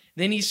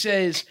 Then he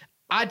says,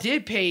 I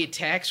did pay a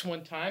tax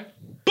one time.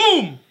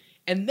 Boom!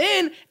 And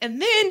then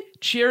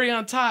cherry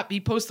on top, he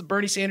posts the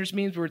Bernie Sanders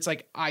memes where it's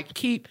like,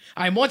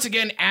 I'm once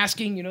again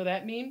asking, you know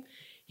that meme?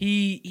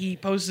 He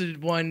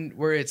posted one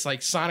where it's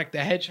like Sonic the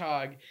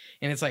Hedgehog,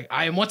 and it's like,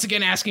 I am once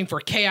again asking for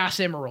Chaos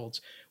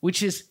Emeralds,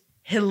 which is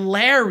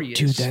hilarious.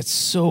 Dude, that's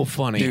so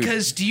funny.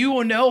 Because do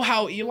you know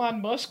how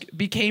Elon Musk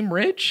became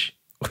rich?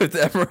 With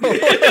emerald.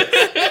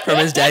 From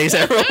his daddy's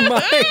emerald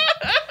mine.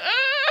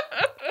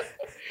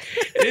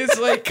 It's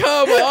like,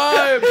 come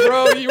on,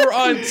 bro. You were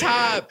on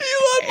top.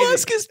 Elon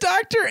Musk is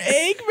Dr.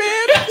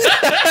 Eggman.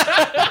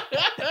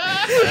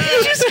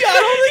 He just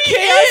got all the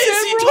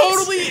chaos He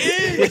totally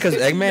is. Because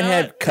Eggman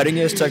had cutting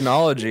edge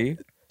technology.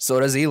 So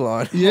does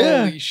Elon.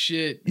 Yeah. Holy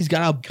shit. He's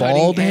got a Cutting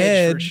bald edge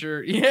head. for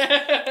sure.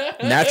 Yeah.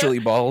 Naturally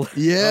bald.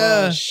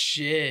 Yeah. Oh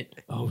shit.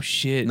 Oh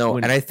shit. No,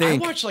 and I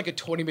think I watched like a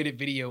 20-minute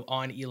video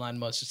on Elon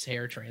Musk's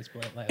hair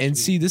transplant last And week.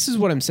 see, this is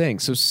what I'm saying.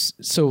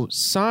 So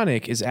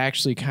Sonic is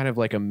actually kind of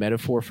like a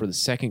metaphor for the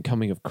second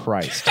coming of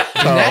Christ.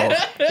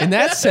 In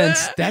that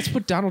sense, that's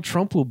what Donald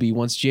Trump will be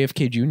once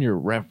JFK Jr.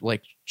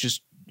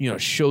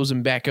 Shows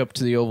him back up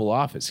to the Oval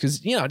Office. Because,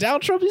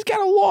 Donald Trump, he's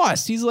kind of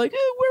lost. He's like,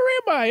 where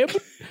am I?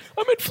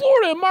 I'm in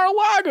Florida, in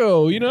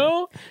Mar-a-Lago, Yeah,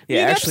 You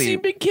never actually,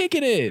 seen been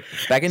kicking it.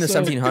 back in the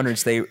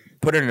 1700s, they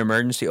put an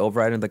emergency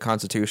override in the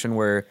Constitution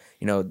where,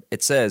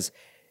 it says,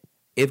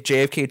 if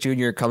JFK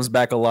Jr. comes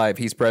back alive,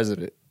 he's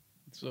president.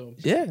 So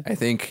Yeah. I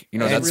think,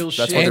 And that's real what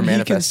shit. they're And he can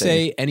manifesting.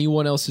 say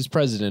anyone else is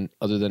president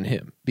other than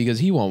him because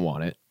he won't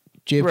want it.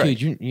 JFK Right.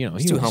 Jr.,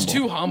 He's too humble.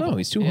 too humble. No,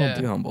 he's too Yeah.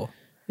 humble. Too humble.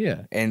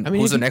 Yeah. And I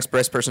mean, who's have the you- next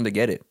best person to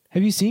get it?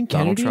 Have you seen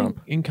Donald Kennedy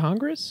Trump. in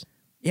Congress?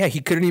 Yeah,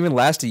 he couldn't even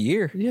last a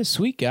year. Yeah,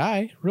 sweet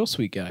guy. Real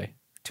sweet guy.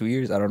 2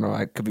 years? I don't know.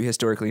 I could be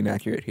historically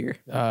inaccurate here.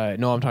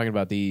 No, I'm talking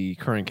about the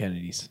current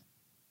Kennedys.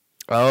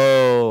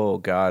 Oh,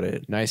 got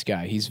it. Nice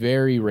guy. He's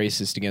very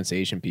racist against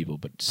Asian people,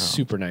 but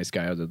super nice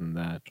guy other than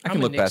that. I can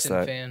I'm look a past Nixon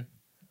that. fan.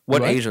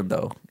 What What? Asian,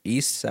 though?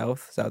 East,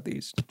 South,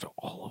 Southeast?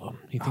 All of them.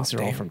 He thinks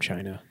they're all damn. from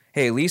China.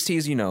 Hey, at least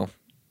he's,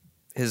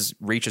 his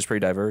reach is pretty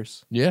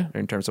diverse Yeah.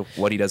 in terms of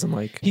what he doesn't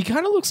like. He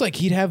kind of looks like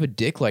he'd have a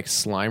dick like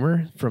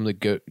Slimer from the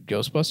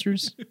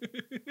Ghostbusters.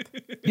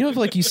 If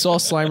like you saw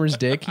Slimer's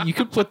dick, you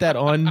could put that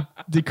on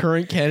the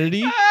current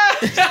Kennedy.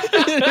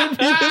 It'd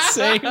be the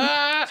same.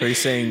 So he's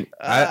saying,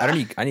 I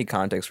need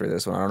context for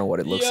this one. I don't know what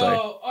it looks like.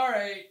 All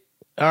right.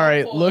 All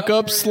right, look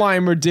up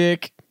Slimer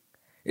dick.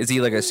 Is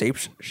he like a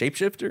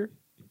shapeshifter?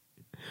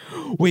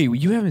 Wait,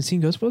 you haven't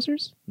seen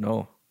Ghostbusters?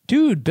 No.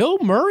 Dude, Bill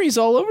Murray's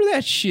all over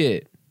that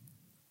shit.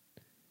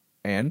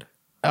 And?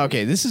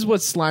 Okay, this is what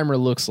Slimer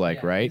looks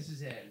like, right? This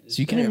is it.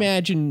 So you can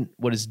imagine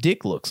what his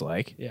dick looks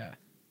like. Yeah.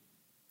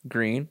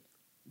 Green?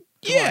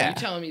 Come on, you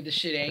telling me this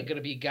shit ain't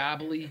gonna be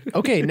gobbly?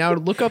 Okay, now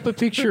look up a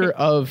picture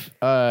of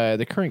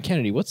the current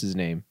Kennedy. What's his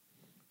name?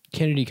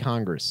 Kennedy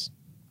Congress.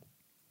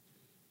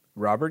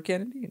 Robert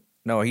Kennedy?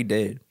 No, he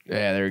did.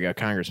 Yeah, there we go,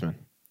 Congressman.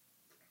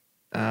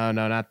 Oh,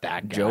 no, not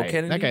that guy. Joe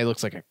Kennedy? That guy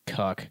looks like a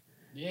cuck.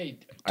 Yeah.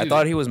 I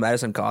thought he was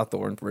Madison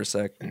Cawthorn for a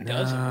sec.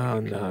 No.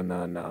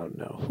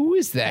 Who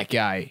is that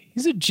guy?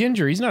 He's a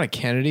ginger. He's not a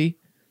Kennedy.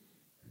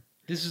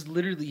 This is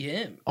literally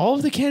him. All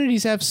of the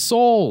Kennedys have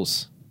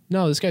souls.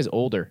 No, this guy's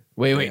older.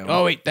 Wait. Damn.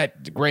 Oh, wait.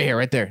 That gray hair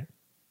right there.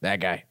 That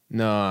guy.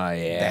 No,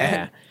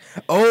 yeah.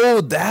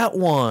 Oh, that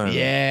one.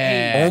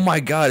 Yeah. Oh my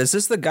God. Is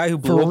this the guy who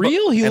blew For up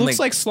real? He and, looks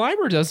like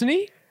Slimer, doesn't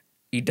he?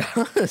 He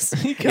does.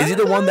 He Is he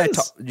the one that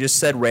does. just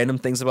said random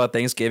things about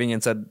Thanksgiving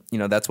and said,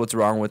 that's what's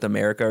wrong with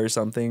America or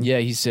something? Yeah,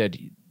 he said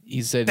Thanksgiving.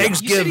 You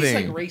said he's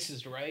like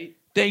racist, right?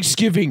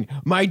 Thanksgiving,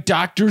 my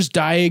doctor's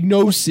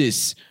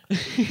diagnosis. I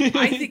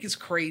think it's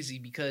crazy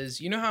because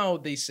you know how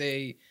they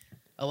say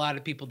a lot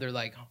of people, they're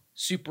like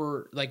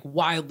super, like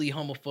wildly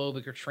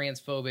homophobic or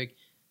transphobic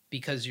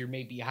because you're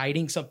maybe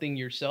hiding something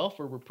yourself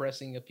or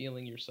repressing a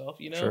feeling yourself,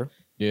 you know? Sure.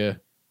 Yeah.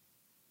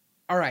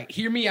 All right,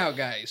 hear me out,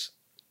 guys.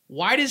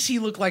 Why does he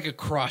look like a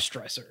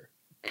cross-dresser?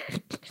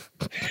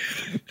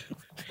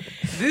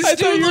 This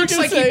dude looks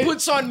like he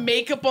puts on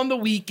makeup on the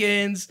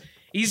weekends.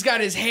 He's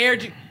got his hair.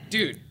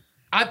 Dude,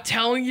 I'm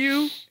telling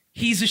you,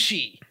 he's a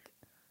she.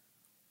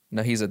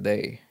 No, he's a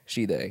they.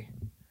 She, they.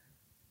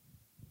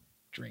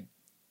 Drink.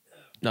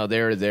 No,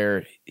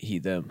 they're he,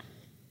 them,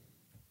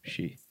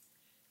 she.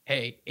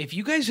 Hey, if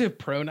you guys have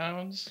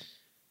pronouns,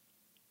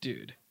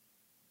 dude.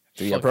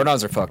 Yeah,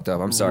 pronouns are fucked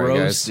up. I'm sorry,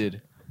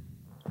 roasted.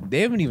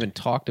 They haven't even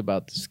talked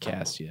about this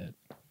cast yet.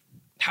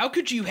 How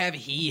could you have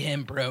he,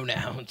 him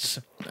pronouns?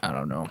 I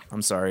don't know.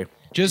 I'm sorry.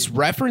 Just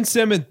reference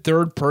them in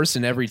third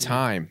person every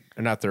time.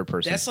 Or not third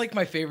person. That's like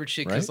my favorite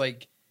shit because Right?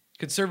 like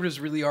conservatives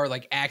really are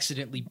like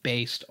accidentally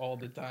based all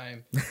the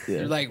time.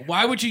 They're like,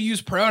 why would you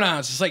use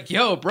pronouns? It's like,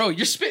 yo, bro,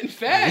 you're spitting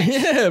facts.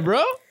 Yeah,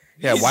 bro.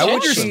 Yeah, why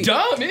would You're she?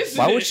 dumb, isn't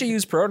Why it? would she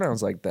use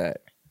pronouns like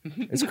that?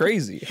 It's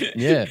crazy.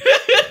 Yeah.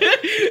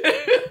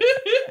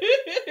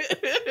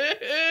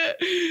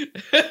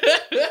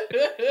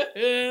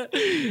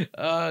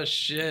 Oh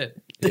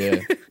shit. Yeah.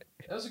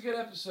 That was a good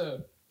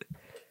episode.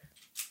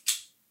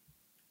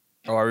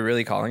 Oh, are we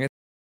really calling it